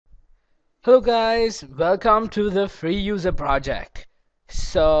Hello guys, welcome to the free user project.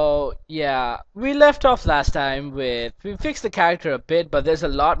 So yeah, we left off last time with we fixed the character a bit, but there's a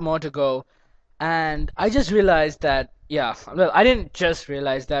lot more to go. And I just realized that well, I didn't just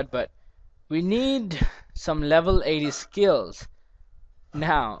realize that, but we need some level 80 skills.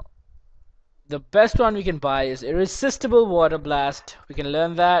 Now, the best one we can buy is Irresistible Water Blast. We can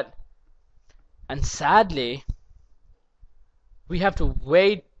learn that. And sadly, we have to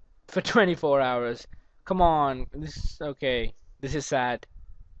wait for 24 hours. Come on. This okay. This is sad.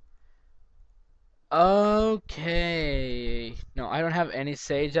 Okay. No, I don't have any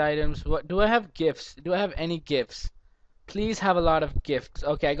sage items. What do I have gifts? Do I have any gifts? Please have a lot of gifts.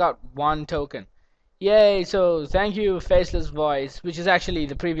 Okay, I got one token. Yay, so thank you, Faceless Voice, which is actually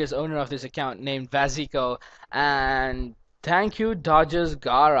the previous owner of this account named Vaziko, and thank you, Dodgers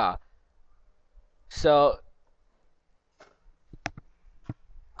Gara. So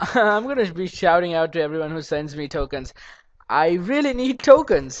I'm gonna be shouting out to everyone who sends me tokens. I really need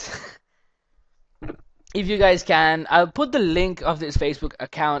tokens. If you guys can, I'll put the link of this Facebook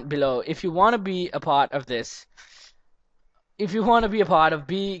account below. If you want to be a part of this, if you want to be a part of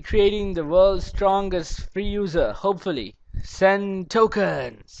be creating the world's strongest free user, hopefully, send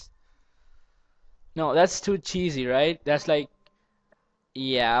tokens. No, that's too cheesy, right? That's like,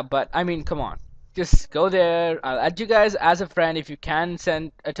 yeah, but I mean, come on. Just go there. I'll add you guys as a friend if you can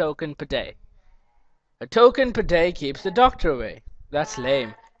send a token per day. A token per day keeps the doctor away. That's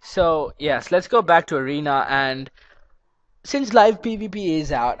lame. So, yes, let's go back to Arena, and since live PvP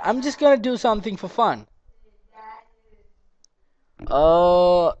is out, I'm just gonna do something for fun.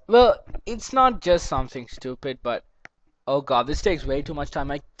 Well, it's not just something stupid, but oh god, this takes way too much time.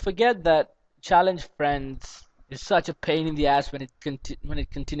 I forget that challenge friends is such a pain in the ass when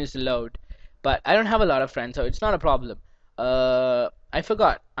it continues to load. But I don't have a lot of friends, so it's not a problem. I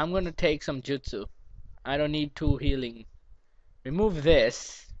forgot. I'm gonna take some jutsu. I don't need two healing. Remove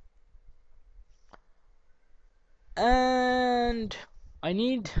this. And I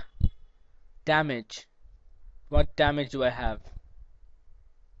need damage. What damage do I have?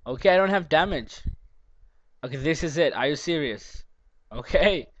 Okay, I don't have damage. Okay, this is it. Are you serious?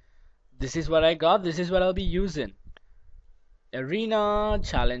 Okay. This is what I got. This is what I'll be using. Arena,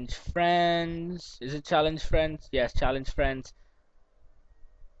 challenge friends. Is it challenge friends? Yes, challenge friends.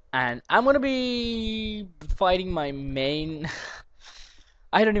 And I'm gonna be fighting my main.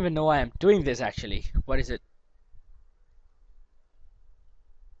 I don't even know why I'm doing this actually. What is it?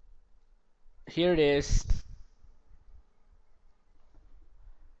 Here it is.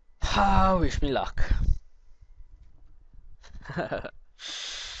 Ah, wish me luck.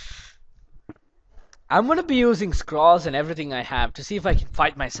 I'm gonna be using scrolls and everything I have to see if I can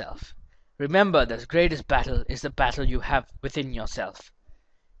fight myself. Remember, the greatest battle is the battle you have within yourself.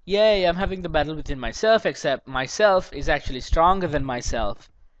 Yay, I'm having the battle within myself, except myself is actually stronger than myself.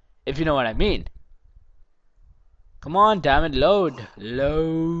 If you know what I mean. Come on, damn it, load.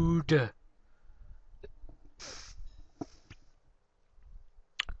 Load.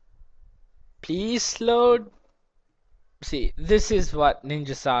 Please load. See, this is what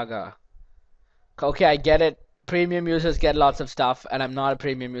Ninja Saga. Okay, I get it. Premium users get lots of stuff, and I'm not a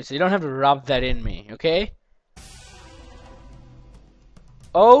premium user. You don't have to rub that in me, okay?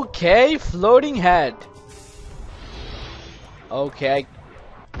 Okay, floating head. Okay.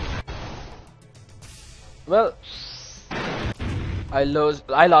 Well, I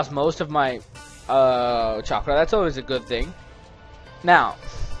lost most of my chakra. That's always a good thing. Now,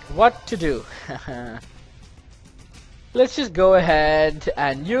 what to do? Let's just go ahead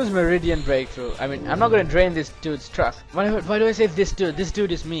and use Meridian Breakthrough. I mean, I'm not gonna drain this dude's trust. Why do I say this dude? This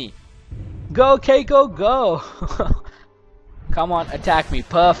dude is me. Go, Keiko, go! Come on, attack me.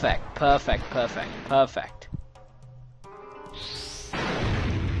 Perfect, perfect, perfect, perfect.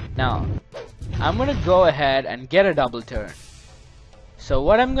 Now, I'm gonna go ahead and get a double turn. So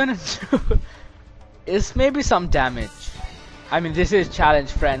what I'm gonna do is maybe some damage. I mean, this is challenge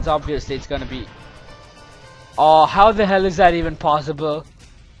friends. Obviously, it's gonna be. Oh, how the hell is that even possible?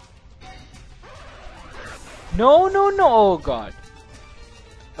 No, no, no! Oh god.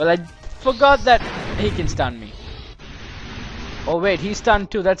 Well, I forgot that he can stun me. Oh wait, he's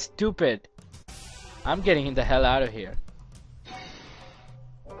stunned too. That's stupid. I'm getting the hell out of here.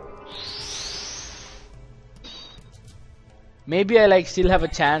 Maybe I like still have a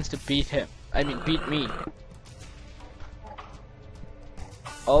chance to beat him. I mean, beat me.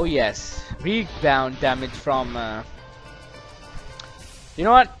 Oh yes, rebound damage from. You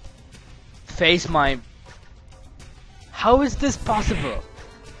know what? Face my. How is this possible?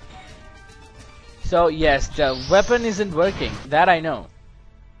 So yes, the weapon isn't working. That I know.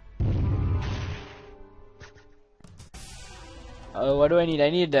 What do I need? I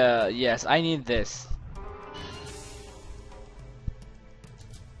need, yes, I need this.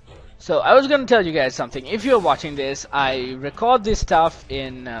 So I was gonna tell you guys something. If you're watching this, I record this stuff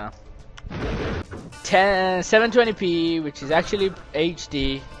in 720p, which is actually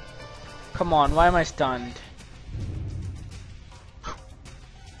HD. Come on, why am I stunned?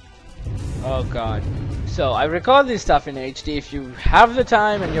 Oh god. So I record this stuff in HD. If you have the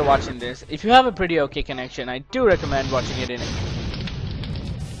time and you're watching this, if you have a pretty okay connection, I do recommend watching it in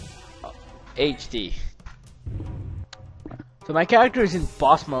HD. So my character is in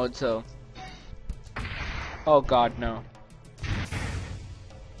boss mode, so... Oh god, no.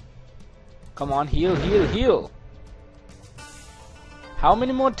 Come on, heal, heal, heal! How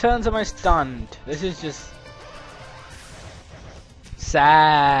many more turns am I stunned? This is just...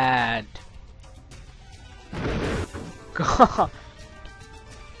 sad. God.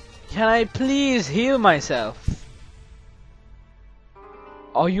 Can I please heal myself?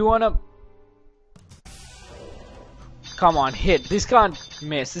 Oh, you wanna... Come on, hit. This can't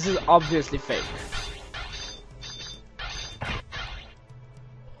miss. This is obviously fake.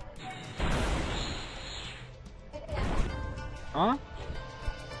 Huh?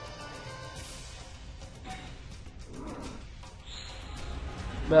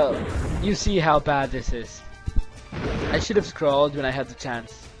 Well, you see how bad this is. I should have scrolled when I had the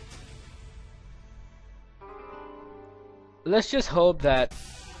chance. Let's just hope that...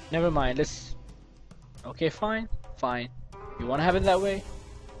 Never mind, let's... Okay, fine. Fine. You wanna have it that way?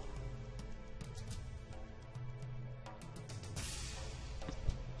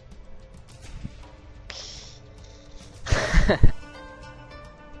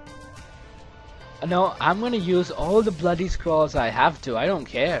 No, I'm gonna use all the bloody scrolls I have to. I don't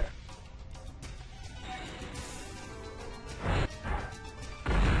care.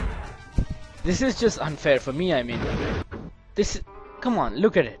 This is just unfair for me, I mean. This... Come on,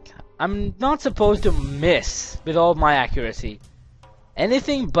 look at it. I'm not supposed to miss with all my accuracy.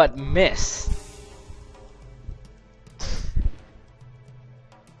 Anything but miss.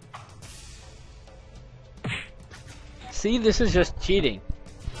 See, this is just cheating.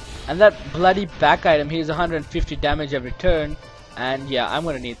 And that bloody back item heals 150 damage every turn. And yeah, I'm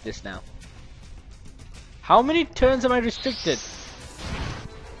gonna need this now. How many turns am I restricted?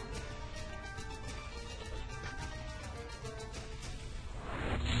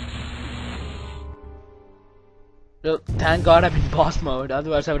 Well, thank God I'm in boss mode,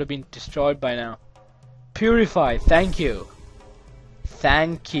 otherwise I would have been destroyed by now. Purify, thank you.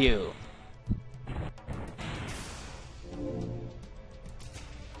 Thank you.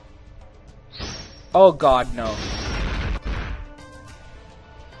 Oh God, no.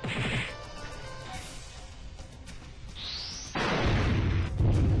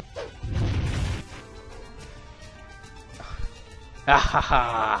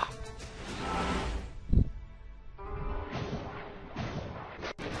 Ahaha.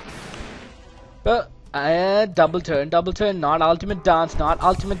 Well, double turn, not ultimate dance, not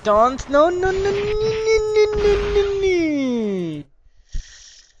ultimate dance. No, no, no, no, no, no, no, no.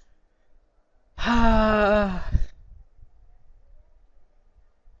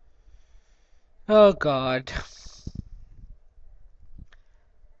 Oh God.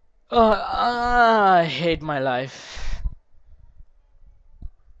 Oh, I hate my life.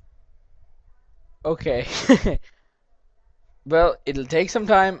 Okay. Well, it'll take some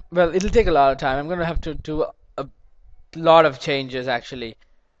time. Well, it'll take a lot of time. I'm gonna have to do a lot of changes actually.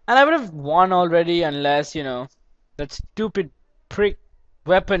 And I would have won already unless, you know, that stupid prick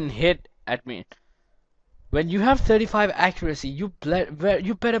weapon hit at me. When you have 35 accuracy, you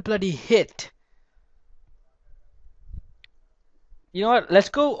better bloody hit. You know what? Let's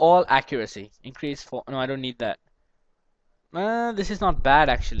go all accuracy. Increase for... No, I don't need that. This is not bad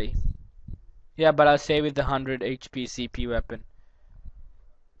actually. Yeah, but I'll save with the 100 HP CP weapon.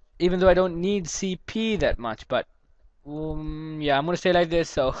 Even though I don't need CP that much, but... yeah, I'm gonna stay like this,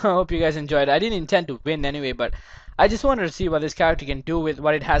 so I hope you guys enjoyed. I didn't intend to win anyway, but I just wanted to see what this character can do with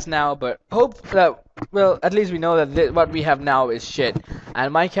what it has now, but hope that, well, at least we know that what we have now is shit.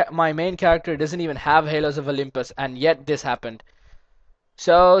 And my main character doesn't even have Halos of Olympus, and yet this happened.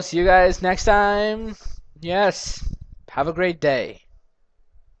 So, see you guys next time. Yes, have a great day.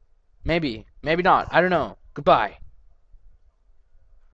 Maybe, maybe not, I don't know. Goodbye.